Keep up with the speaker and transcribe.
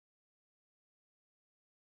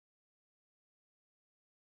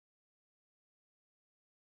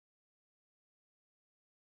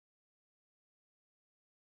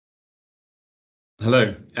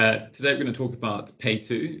Hello. Today we're going to talk about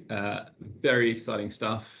PayTo. Very exciting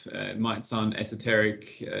stuff. It might sound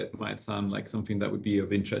esoteric. It might sound like something that would be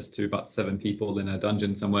of interest to about 7 people in a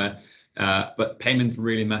dungeon somewhere. But payments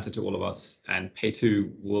really matter to all of us, and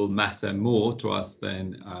PayTo will matter more to us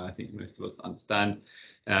than I think most of us understand.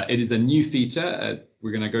 It is a new feature.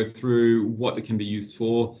 We're going to go through what it can be used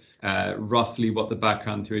for, roughly what the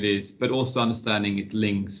background to it is, but also understanding its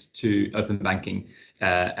links to open banking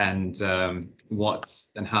and what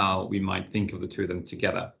and how we might think of the two of them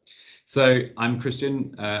together. So I'm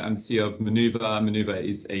Christian. I'm the CEO of Monoova. Monoova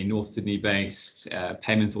is a North Sydney-based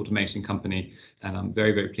payments automation company, and I'm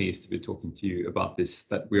very, very pleased to be talking to you about this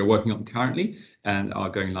that we are working on currently and are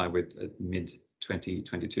going live with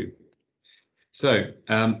mid-2022. So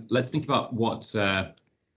let's think about what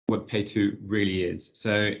PayTo really is.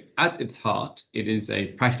 So at its heart, it is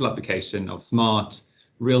a practical application of smart,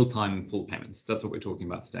 real-time pool payments. That's what we're talking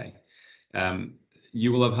about today.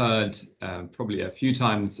 You will have heard probably a few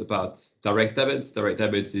times about direct debits. Direct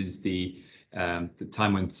debits is the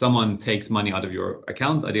time when someone takes money out of your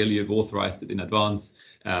account. Ideally, you've authorized it in advance.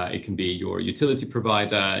 It can be your utility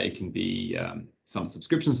provider. It can be some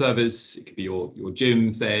subscription service. It could be your gym,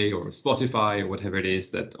 say, or Spotify, or whatever it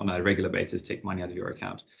is that on a regular basis take money out of your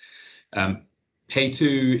account.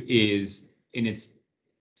 PayTo is, in its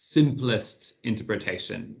simplest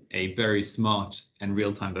interpretation, a very smart and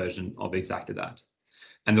real-time version of exactly that.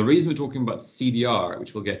 And the reason we're talking about CDR,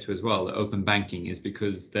 which we'll get to as well, open banking, is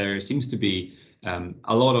because there seems to be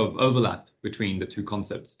a lot of overlap between the two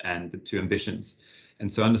concepts and the two ambitions.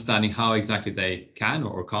 And so understanding how exactly they can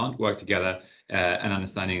or can't work together and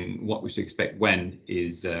understanding what we should expect when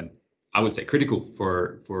is, I would say, critical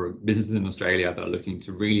for businesses in Australia that are looking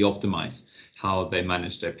to really optimize how they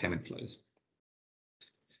manage their payment flows.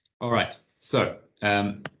 All right, so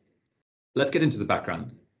let's get into the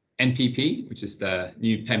background. NPP, which is the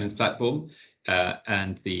new payments platform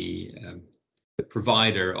and the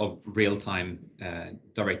provider of real-time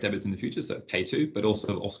direct debits in the future, so PayTo, but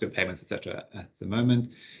also Oscar payments, etc. at the moment,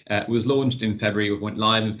 was launched in February, went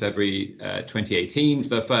live in February 2018.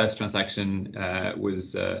 The first transaction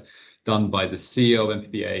was done by the CEO of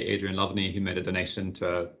NPPA, Adrian Loveney, who made a donation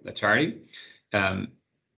to a charity.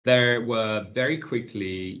 There were very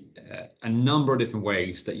quickly a number of different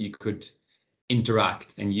ways that you could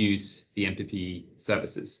interact and use the NPP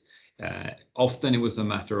services. Often it was a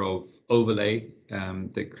matter of overlay,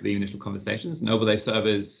 the initial conversations. An overlay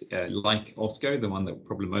service like Oscar, the one that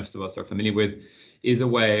probably most of us are familiar with, is a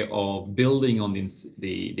way of building on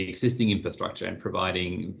the existing infrastructure and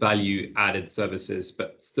providing value-added services,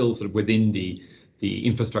 but still sort of within the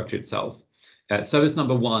infrastructure itself. Service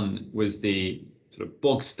number one was the sort of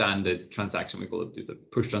bog standard transaction. We call it just a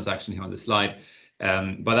push transaction here on the slide.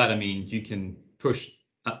 By that I mean you can push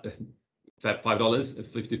 $5,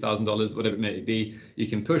 $50,000, whatever it may be. You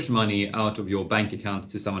can push money out of your bank account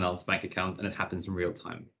to someone else's bank account, and it happens in real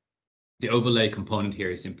time. The overlay component here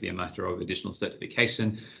is simply a matter of additional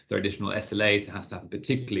certification. There are additional SLAs that has to happen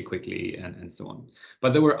particularly quickly, and so on.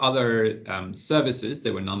 But there were other services,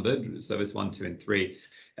 they were numbered, service 1, 2, and 3,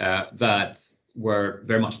 that were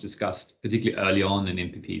very much discussed, particularly early on in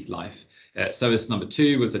NPP's life. Service number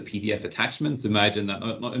 2 was a PDF attachment. So imagine that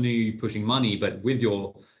not only are you pushing money, but with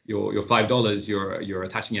your $5, you're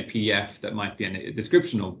attaching a PDF that might be a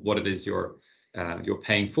description of what it is you're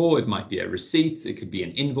paying for. It might be a receipt. It could be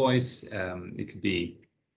an invoice. It could be,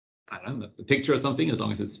 I don't know, a picture or something, as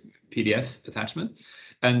long as it's PDF attachment.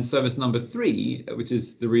 And service number 3, which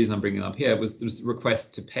is the reason I'm bringing it up here, was this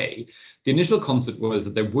request to pay. The initial concept was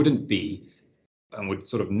that there wouldn't be, and would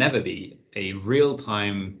sort of never be, a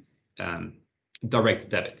real-time direct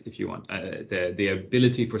debit, if you want, the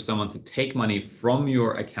ability for someone to take money from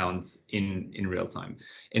your account in real time.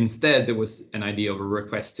 Instead, there was an idea of a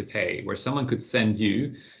request to pay, where someone could send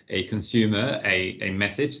you, a consumer, a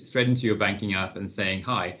message straight into your banking app and saying,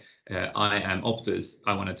 hi, I am Optus,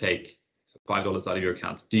 I want to take $5 out of your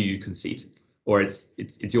account, do you concede? Or it's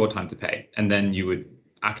your time to pay. And then you would,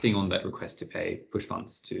 acting on that request to pay, push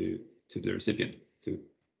funds to the recipient, to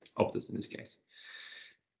Optus in this case.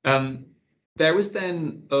 There was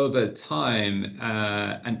then, over time,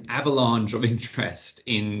 an avalanche of interest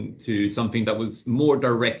into something that was more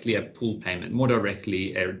directly a pool payment, more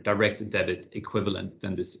directly a direct debit equivalent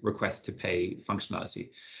than this request to pay functionality.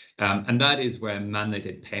 And that is where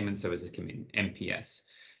mandated payment services come in, MPS.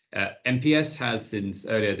 MPS has, since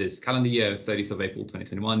earlier this calendar year, 30th of April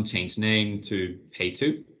 2021, changed name to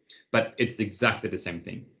PayTo, but it's exactly the same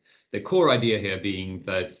thing. The core idea here being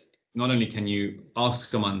that not only can you ask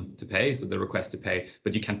someone to pay, so the request to pay,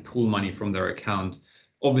 but you can pull money from their account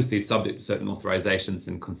obviously subject to certain authorizations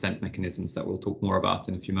and consent mechanisms that we'll talk more about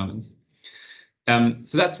in a few moments.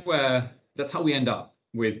 So that's how we end up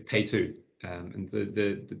with PayTo. And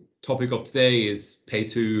the topic of today is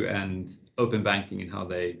PayTo and open banking and how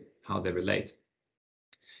they relate.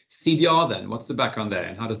 CDR then, what's the background there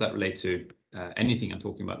and how does that relate to anything I'm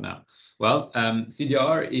talking about now? Well,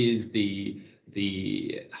 CDR is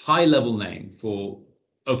the high-level name for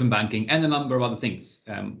open banking and a number of other things.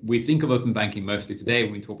 We think of open banking mostly today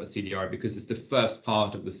when we talk about CDR because it's the first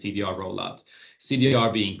part of the CDR rollout.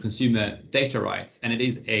 CDR being consumer data rights, and it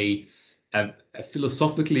is a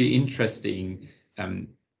philosophically interesting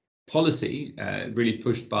policy really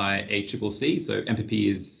pushed by AFFC. So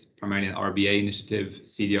MPP is primarily an RBA initiative.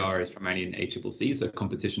 CDR is primarily an AFFC, so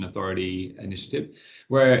Competition Authority initiative,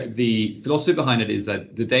 where the philosophy behind it is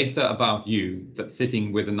that the data about you that's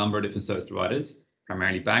sitting with a number of different service providers,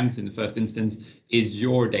 primarily banks in the first instance, is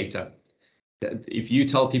your data. If you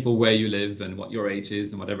tell people where you live and what your age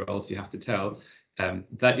is and whatever else you have to tell,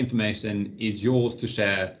 that information is yours to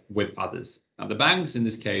share with others. Now, the banks in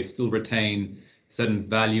this case still retain certain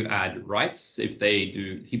value add rights. If they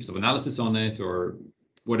do heaps of analysis on it or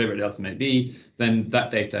whatever else it may be, then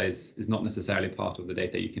that data is not necessarily part of the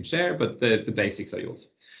data you can share, but the basics are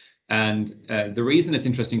yours. And the reason it's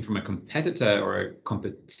interesting from a competitor or a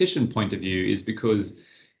competition point of view is because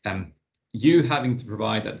you having to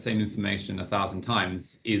provide that same information 1,000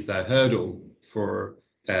 times is a hurdle for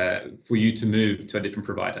you to move to a different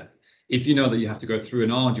provider. If you know that you have to go through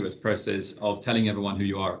an arduous process of telling everyone who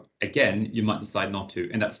you are again, you might decide not to,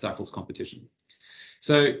 and that stifles competition.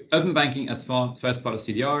 So open banking as first part of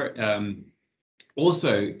CDR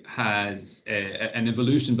also has an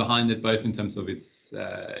evolution behind it, both in terms of its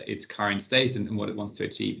current state and what it wants to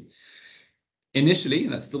achieve. Initially,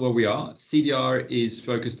 and that's still where we are, CDR is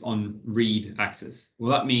focused on read access. What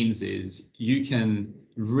that means is you can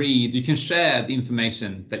share the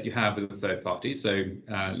information that you have with a third party. So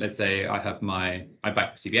let's say I bank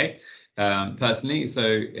with CBA personally,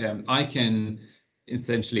 so I can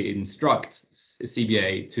essentially instruct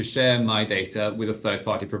CBA to share my data with a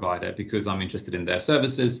third-party provider because I'm interested in their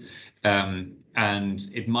services, and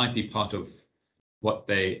it might be part of what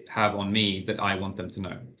they have on me that I want them to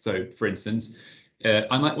know. So, for instance,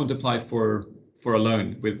 I might want to apply for a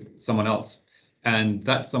loan with someone else, and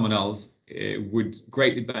that someone else would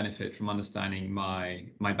greatly benefit from understanding my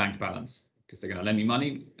bank balance because they're going to lend me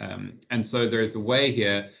money, and so there is a way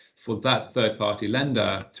here for that third-party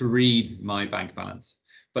lender to read my bank balance.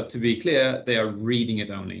 But to be clear, they are reading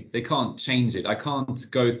it only. They can't change it. I can't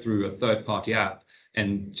go through a third-party app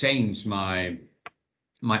and change my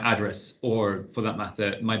address or, for that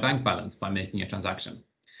matter, my bank balance by making a transaction.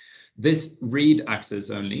 This read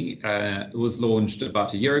access only was launched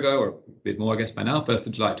about a year ago, or a bit more, I guess, by now, 1st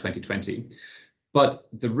of July 2020. But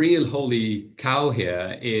the real holy cow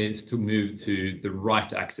here is to move to the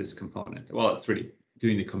write access component. Well, it's really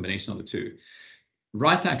doing the combination of the two.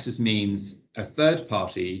 Write access means a third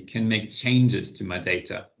party can make changes to my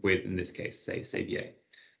data with, in this case, say CBA.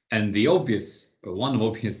 And the obvious, or one of the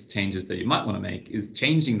obvious changes that you might want to make is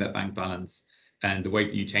changing that bank balance. And the way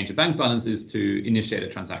that you change a bank balance is to initiate a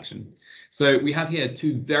transaction. So we have here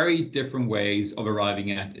two very different ways of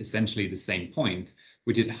arriving at essentially the same point,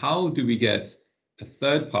 which is how do we get a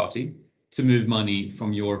third party to move money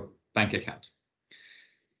from your bank account?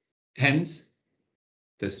 Hence,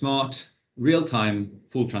 the smart real-time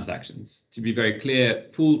pool transactions. To be very clear,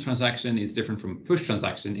 pool transaction is different from push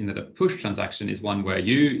transaction in that a push transaction is one where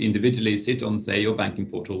you individually sit on, say, your banking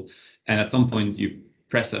portal, and at some point you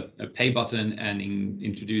press a pay button and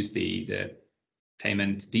introduce the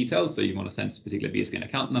payment details. So you want to send a particular BSPN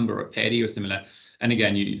account number or a pay ID or similar. And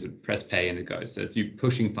again, you sort of press pay and it goes. So it's you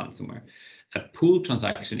pushing funds somewhere. A pool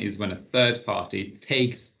transaction is when a third party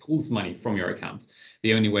pulls money from your account.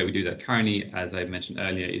 The only way we do that currently, as I mentioned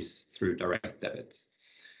earlier, is through direct debits.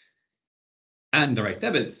 And direct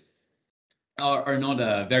debits are not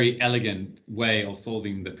a very elegant way of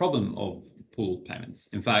solving the problem of pool payments.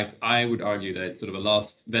 In fact, I would argue that it's sort of a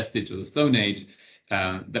last vestige of the Stone Age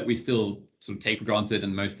that we still sort of take for granted,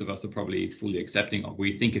 and most of us are probably fully accepting of.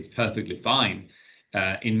 We think it's perfectly fine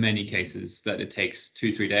in many cases that it takes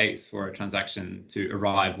 2-3 days for a transaction to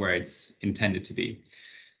arrive where it's intended to be.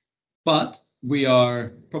 But we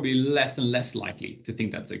are probably less and less likely to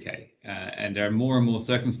think that's okay. And there are more and more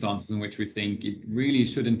circumstances in which we think it really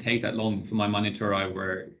shouldn't take that long for my money to arrive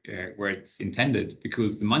where it's intended,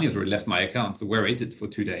 because the money has already left my account. So where is it for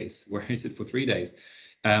 2 days? Where is it for 3 days?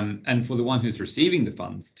 And for the one who's receiving the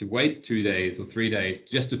funds to wait 2 days or 3 days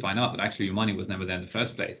just to find out that actually your money was never there in the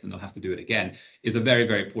first place and they'll have to do it again is a very,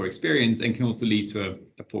 very poor experience and can also lead to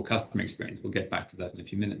a poor customer experience. We'll get back to that in a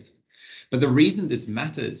few minutes. But the reason this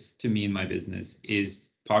matters to me in my business is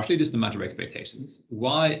partially just a matter of expectations.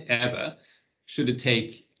 Why ever should it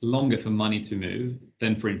take longer for money to move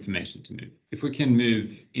than for information to move? If we can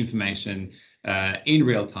move information in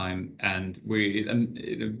real time and we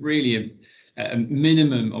really a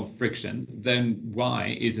minimum of friction, then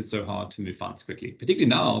why is it so hard to move funds quickly? Particularly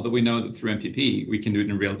now that we know that through MPP, we can do it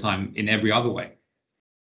in real time in every other way.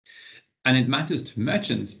 And it matters to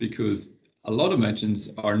merchants because a lot of merchants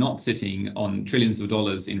are not sitting on trillions of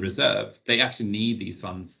dollars in reserve. They actually need these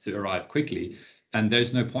funds to arrive quickly. And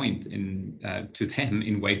there's no point in to them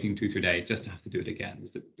in waiting 2-3 days just to have to do it again.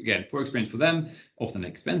 It's, again, poor experience for them, often an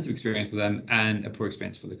expensive experience for them, and a poor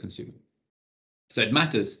experience for the consumer. So it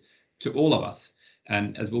matters to all of us.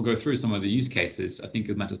 And as we'll go through some of the use cases, I think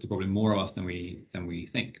it matters to probably more of us than we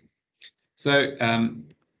think. So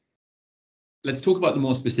let's talk about them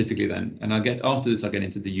more specifically then. And after this, I'll get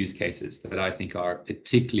into the use cases that I think are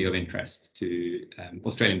particularly of interest to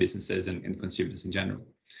Australian businesses and consumers in general.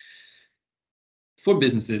 For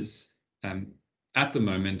businesses, at the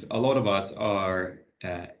moment, a lot of us are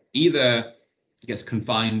either, I guess,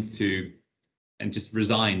 confined to and just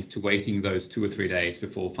resigned to waiting those 2 or 3 days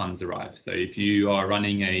before funds arrive. So if you are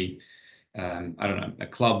running a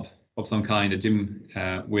club of some kind, a gym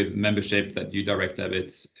with membership that you direct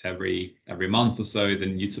debit every month or so,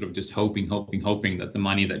 then you sort of just hoping that the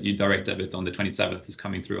money that you direct debit on the 27th is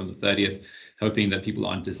coming through on the 30th, hoping that people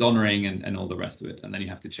aren't dishonoring and all the rest of it. And then you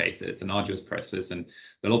have to chase it. It's an arduous process. And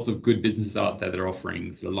there are lots of good businesses out there that are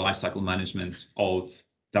offering sort of lifecycle management of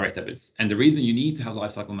direct debits. And the reason you need to have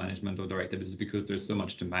lifecycle management or direct debits is because there's so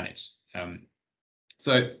much to manage.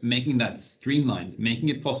 So making that streamlined, making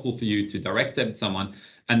it possible for you to direct debit someone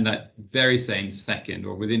and that very same second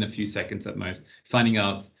or within a few seconds at most, finding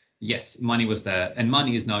out, yes, money was there and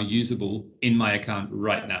money is now usable in my account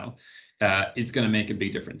right now, it's going to make a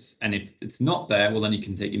big difference. And if it's not there, well, then you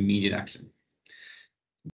can take immediate action.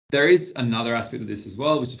 There is another aspect of this as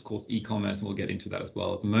well, which of course e-commerce, and we'll get into that as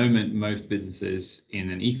well. At the moment, most businesses in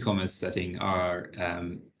an e-commerce setting are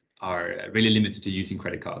really limited to using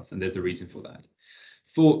credit cards, and there's a reason for that.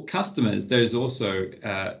 For customers, there's also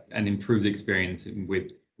an improved experience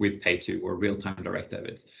with PayTo or real-time direct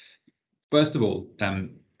debits. First of all,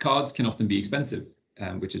 cards can often be expensive,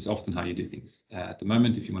 which is often how you do things. At the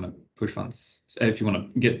moment, if you want to push funds, if you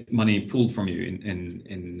want to get money pulled from you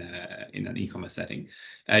in an e-commerce setting,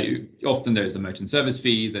 often there's a merchant service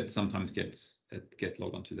fee that sometimes gets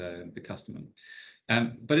logged onto the customer.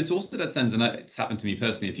 But it's also that sense, and it's happened to me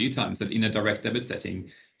personally a few times, that in a direct debit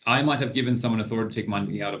setting, I might have given someone authority to take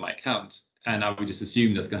money out of my account, and I would just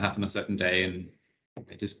assume that's going to happen a certain day, and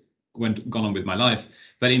they just gone on with my life.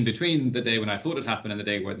 But in between the day when I thought it happened and the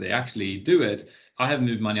day where they actually do it, I have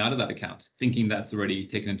moved money out of that account, thinking that's already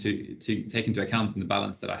taken into account in the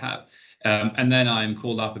balance that I have. And then I'm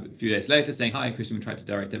called up a few days later saying, "Hi, Christian, we tried to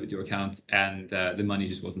direct debit your account, and the money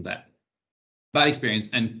just wasn't there." Bad experience.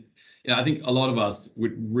 And I think a lot of us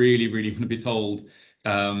would really, really want to be told,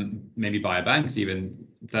 maybe by banks even,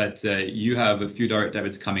 that you have a few direct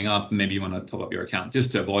debits coming up, maybe you want to top up your account,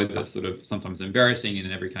 just to avoid the sort of sometimes embarrassing and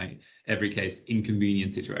in every case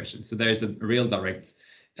inconvenient situation. So there's a real direct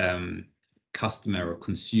customer or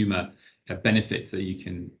consumer benefit that you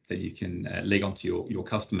can leg onto your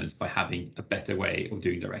customers by having a better way of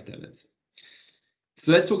doing direct debits.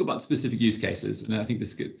 So let's talk about specific use cases, and I think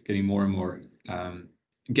this gets getting more and more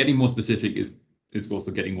getting more specific is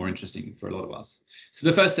also getting more interesting for a lot of us. So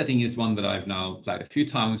the first setting is one that I've now flagged a few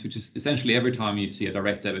times, which is essentially every time you see a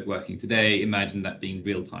direct debit working today, imagine that being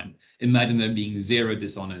real time. Imagine there being zero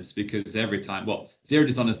dishonest, because every time, well, zero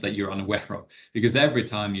dishonest that you're unaware of, because every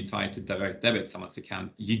time you try to direct debit someone's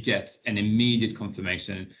account, you get an immediate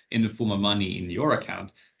confirmation in the form of money in your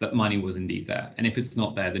account that money was indeed there. And if it's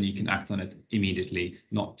not there, then you can act on it immediately,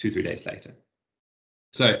 not 2-3 days later.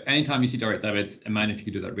 So anytime you see direct debits, imagine if you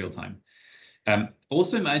could do that real time.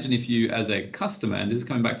 Also imagine if you, as a customer, and this is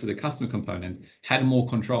coming back to the customer component, had more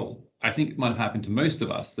control. I think it might have happened to most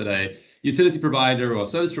of us that a utility provider or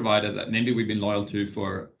service provider that maybe we've been loyal to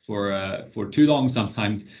for too long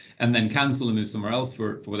sometimes, and then cancel and move somewhere else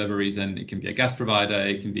for whatever reason. It can be a gas provider,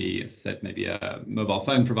 it can be, as I said, maybe a mobile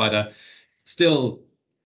phone provider. Still,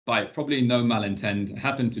 by probably no malintent,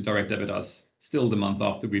 happened to direct debit us still the month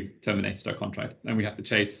after we've terminated our contract, and we have to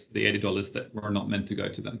chase the $80 that were not meant to go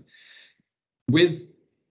to them. With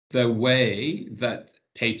the way that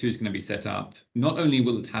PayTo is going to be set up, not only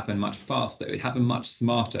will it happen much faster, it will happen much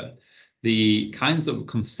smarter. the kinds of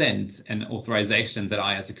consent and authorization that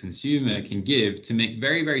I as a consumer can give to make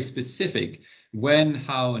very, very specific when,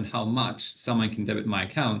 how, and how much someone can debit my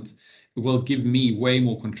account will give me way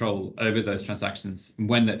more control over those transactions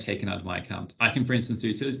when they're taken out of my account. I can, for instance, the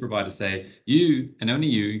utility provider say, you and only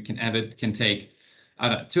you can take, I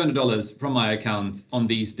don't know, $200 from my account on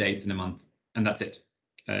these dates in a month, and that's it.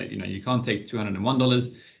 You can't take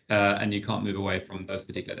 $201 and you can't move away from those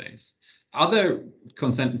particular days. Other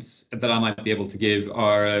consents that I might be able to give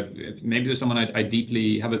are maybe there's someone I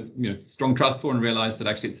deeply have a strong trust for and realize that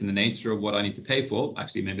actually it's in the nature of what I need to pay for.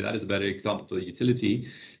 Actually, maybe that is a better example for the utility,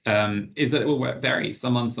 is that it will vary.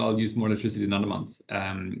 Some months I'll use more electricity than other months.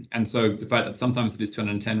 And so the fact that sometimes it is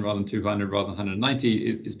 210 rather than 200 rather than 190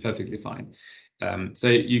 is perfectly fine. So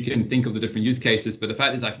you can think of the different use cases, but the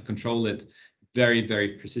fact is I can control it very,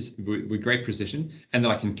 very with great precision, and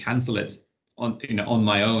that I can cancel it on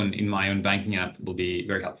my own in my own banking app will be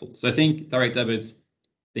very helpful. So I think direct debits,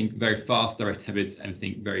 think very fast direct debits, and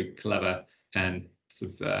think very clever and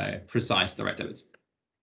sort of precise direct debits.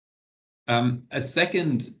 A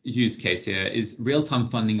second use case here is real-time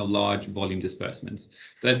funding of large volume disbursements.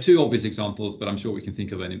 So there are two obvious examples, but I'm sure we can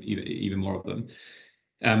think of even more of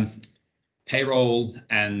them. Payroll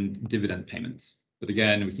and dividend payments. But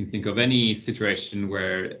again, we can think of any situation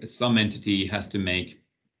where some entity has to make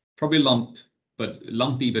probably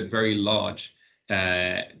lumpy but very large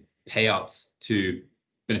payouts to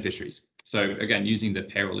beneficiaries. So again, using the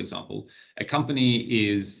payroll example, a company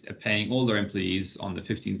is paying all their employees on the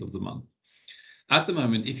 15th of the month. At the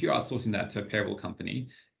moment, if you're outsourcing that to a payroll company,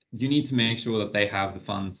 you need to make sure that they have the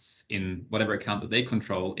funds in whatever account that they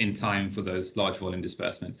control in time for those large volume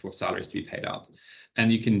disbursement for salaries to be paid out.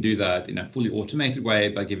 And you can do that in a fully automated way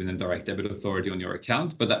by giving them direct debit authority on your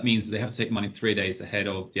account. But that means they have to take money 3 days ahead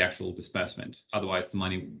of the actual disbursement. Otherwise, the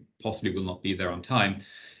money possibly will not be there on time,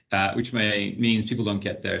 which means people don't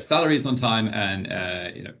get their salaries on time,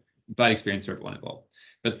 and bad experience for everyone involved.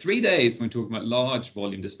 But 3 days, when talking about large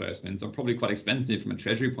volume disbursements, are probably quite expensive from a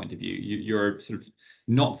treasury point of view. You're sort of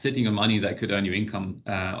not sitting on money that could earn you income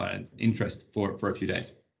or interest for a few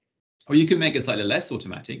days. Or you can make it slightly less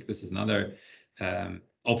automatic. This is another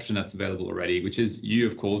option that's available already, which is you,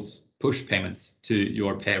 of course, push payments to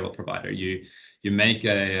your payroll provider. You make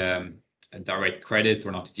a direct credit or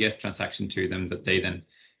an RTGS transaction to them that they then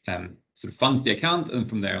sort of funds the account, and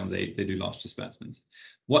from there on they do large disbursements.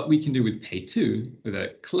 What we can do with PayTo, with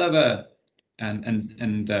a clever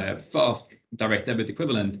and fast direct debit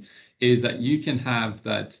equivalent, is that you can have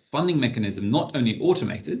that funding mechanism not only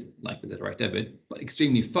automated, like with the direct debit, but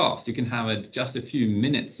extremely fast. You can have it just a few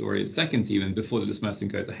minutes or seconds even before the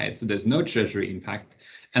disbursement goes ahead. So there's no treasury impact,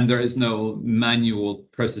 and there is no manual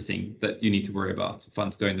processing that you need to worry about,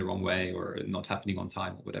 funds going the wrong way or not happening on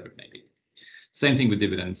time or whatever it may be. Same thing with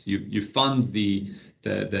dividends. You fund the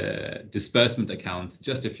disbursement account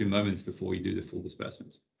just a few moments before you do the full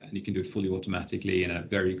disbursement, and you can do it fully automatically in a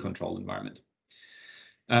very controlled environment.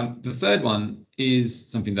 The third one is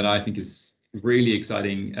something that I think is really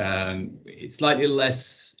exciting. It's slightly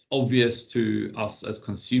less obvious to us as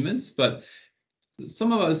consumers, but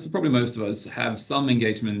some of us, probably most of us, have some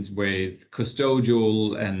engagement with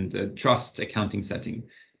custodial and trust accounting setting.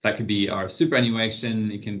 That could be our superannuation.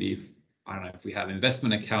 It can be, I don't know, if we have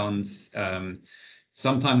investment accounts.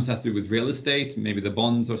 Sometimes has to do with real estate. Maybe the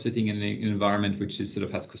bonds are sitting in an environment which is sort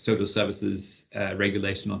of has custodial services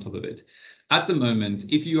regulation on top of it. At the moment,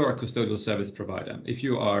 if you are a custodial service provider, if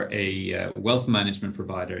you are a wealth management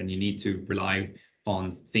provider and you need to rely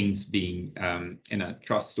on things being in a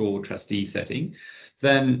trust or trustee setting,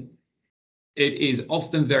 then it is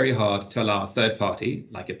often very hard to allow a third party,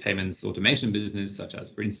 like a payments automation business, such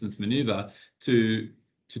as, for instance, Monoova, to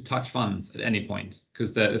touch funds at any point,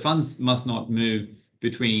 because the funds must not move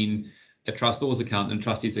between a trustor's account and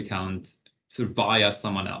trustee's account sort of via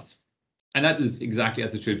someone else. And that is exactly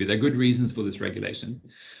as it should be. There are good reasons for this regulation,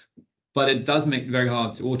 but it does make it very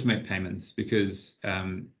hard to automate payments, because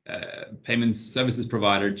payments services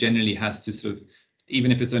provider generally has to sort of,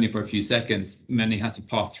 even if it's only for a few seconds, many has to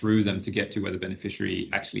pass through them to get to where the beneficiary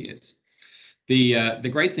actually is. The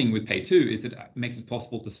great thing with PayTo is that it makes it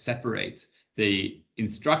possible to separate the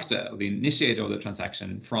instructor or the initiator of the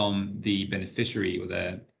transaction from the beneficiary or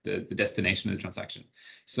the destination of the transaction.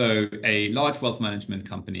 So a large wealth management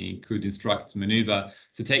company could instruct Monoova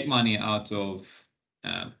to take money out of,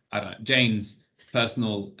 I don't know, Jane's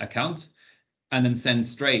personal account and then send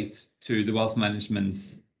straight to the wealth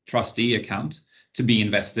management's trustee account to be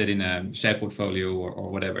invested in a share portfolio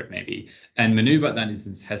or whatever it may be. And Monoova, that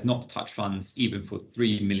instance, has not touched funds even for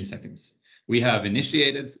 3 milliseconds. We have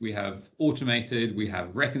initiated, we have automated, we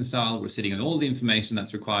have reconciled, we're sitting on all the information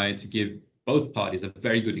that's required to give both parties a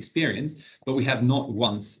very good experience, but we have not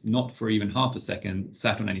once, not for even half a second,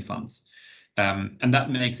 sat on any funds. And that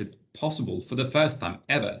makes it possible for the first time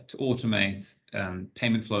ever to automate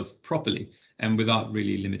payment flows properly and without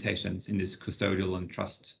really limitations in this custodial and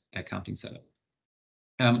trust accounting setup.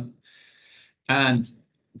 And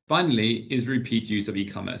finally is repeat use of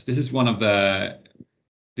e-commerce. This is one of the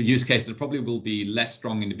use cases that probably will be less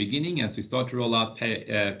strong in the beginning as we start to roll out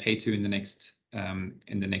PayTo in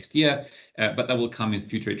the next year, but that will come in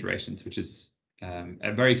future iterations, which is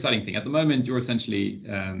a very exciting thing. At the moment, you're essentially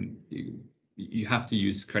you have to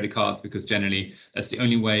use credit cards because generally that's the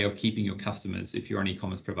only way of keeping your customers, if you're an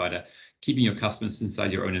e-commerce provider, keeping your customers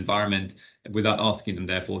inside your own environment without asking them,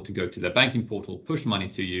 therefore, to go to their banking portal, push money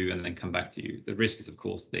to you, and then come back to you. The risk is, of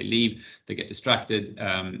course, they leave, they get distracted.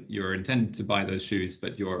 You're intended to buy those shoes,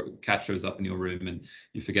 but your cat shows up in your room and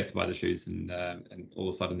you forget to buy the shoes, and all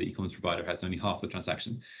of a sudden the e-commerce provider has only half the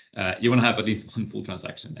transaction. You want to have at least one full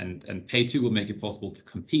transaction, and PayTo will make it possible to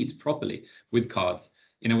compete properly with cards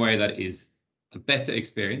in a way that is a better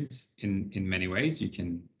experience in many ways. You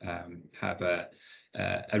can have a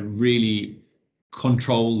really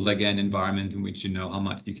controlled, again, environment in which you know how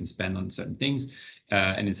much you can spend on certain things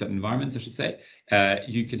and in certain environments, I should say.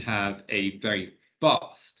 You can have a very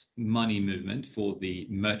fast money movement for the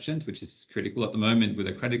merchant, which is critical. At the moment with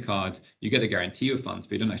a credit card, you get a guarantee of funds,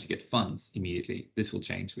 but you don't actually get funds immediately. This will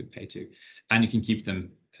change with PayTo, and you can keep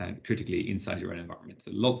them critically inside your own environment. So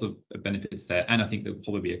lots of benefits there, and I think there'll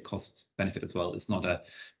probably be a cost benefit as well. It's not a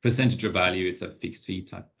percentage of value, it's a fixed fee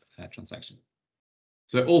type transaction.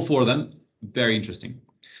 So all four of them, very interesting.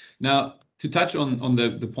 Now, to touch on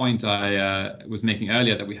the point I was making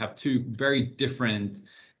earlier, that we have two very different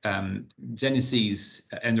genesis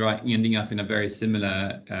and ending up in a very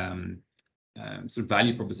similar sort of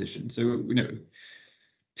value proposition. So, you know,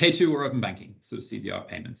 PayTo or open banking, so CDR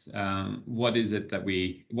payments. What is it that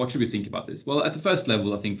what should we think about this? Well, at the first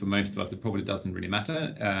level, I think for most of us, it probably doesn't really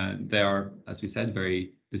matter. There are, as we said,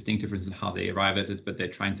 very distinct differences in how they arrive at it, but they're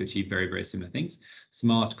trying to achieve very, very similar things.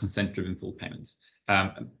 Smart, consent-driven full payments.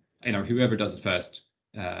 You know, whoever does it first,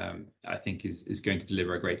 I think is going to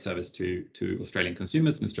deliver a great service to Australian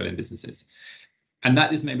consumers and Australian businesses. And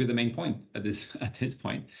that is maybe the main point at this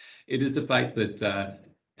point. It is the fact that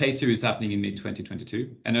PayTo is happening in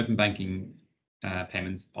mid-2022 and open banking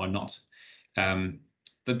payments are not.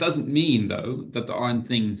 That doesn't mean, though, that there aren't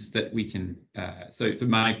things that we can... So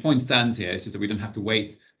my point stands here, is just that we don't have to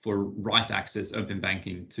wait for right access open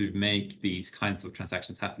banking to make these kinds of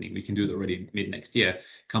transactions happening. We can do it already mid-next year.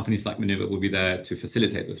 Companies like Monoova will be there to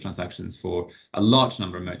facilitate those transactions for a large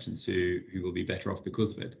number of merchants who will be better off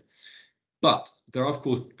because of it. But there are, of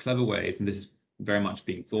course, clever ways, and this is very much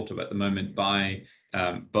being thought of at the moment by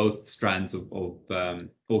both strands of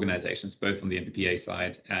organizations, both on the MPPA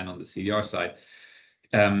side and on the CDR side,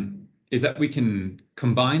 is that we can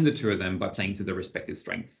combine the two of them by playing to their respective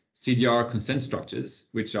strengths. CDR consent structures,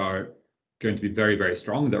 which are going to be very, very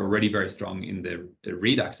strong. They're already very strong in the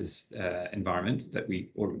read access environment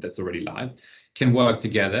that's already live, can work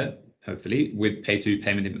together, hopefully, with PayTo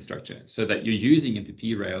payment infrastructure, so that you're using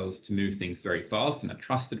MPP rails to move things very fast in a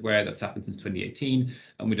trusted way. That's happened since 2018,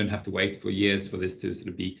 and we don't have to wait for years for this to sort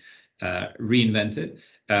of be reinvented.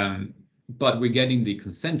 But we're getting the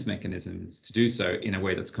consent mechanisms to do so in a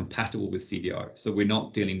way that's compatible with CDR. So we're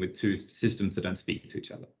not dealing with two systems that don't speak to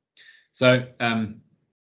each other. So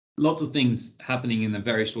lots of things happening in a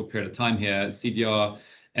very short period of time here. CDR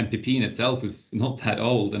MPP in itself is not that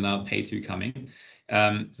old, and now PayTo coming.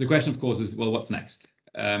 So the question, of course, is, well, what's next?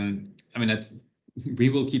 I mean, we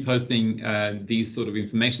will keep hosting these sort of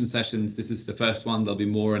information sessions. This is the first one. There'll be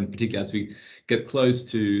more, and particularly as we get close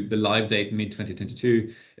to the live date,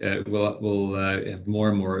 mid-2022, we'll have more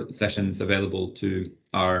and more sessions available to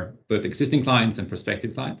our both existing clients and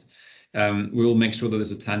prospective clients. We will make sure that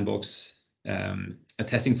there's a sandbox, a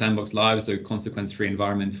testing sandbox live, so consequence-free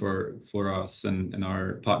environment for us and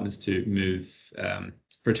our partners to move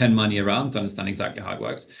pretend money around to understand exactly how it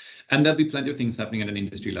works. And there'll be plenty of things happening at an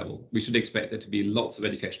industry level. We should expect there to be lots of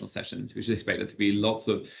educational sessions. We should expect there to be lots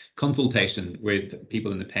of consultation with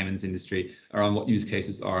people in the payments industry around what use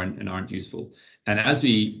cases are and aren't useful. And as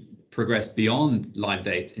we progress beyond live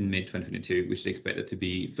date in mid-2022, we should expect there to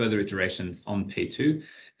be further iterations on PayTo.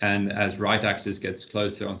 And as right access gets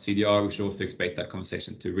closer on CDR, we should also expect that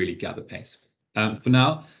conversation to really gather pace. For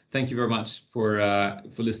now, thank you very much for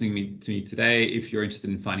listening to me today. If you're interested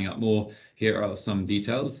in finding out more, here are some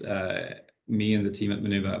details. Me and the team at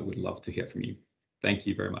Monoova would love to hear from you. Thank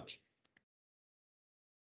you very much.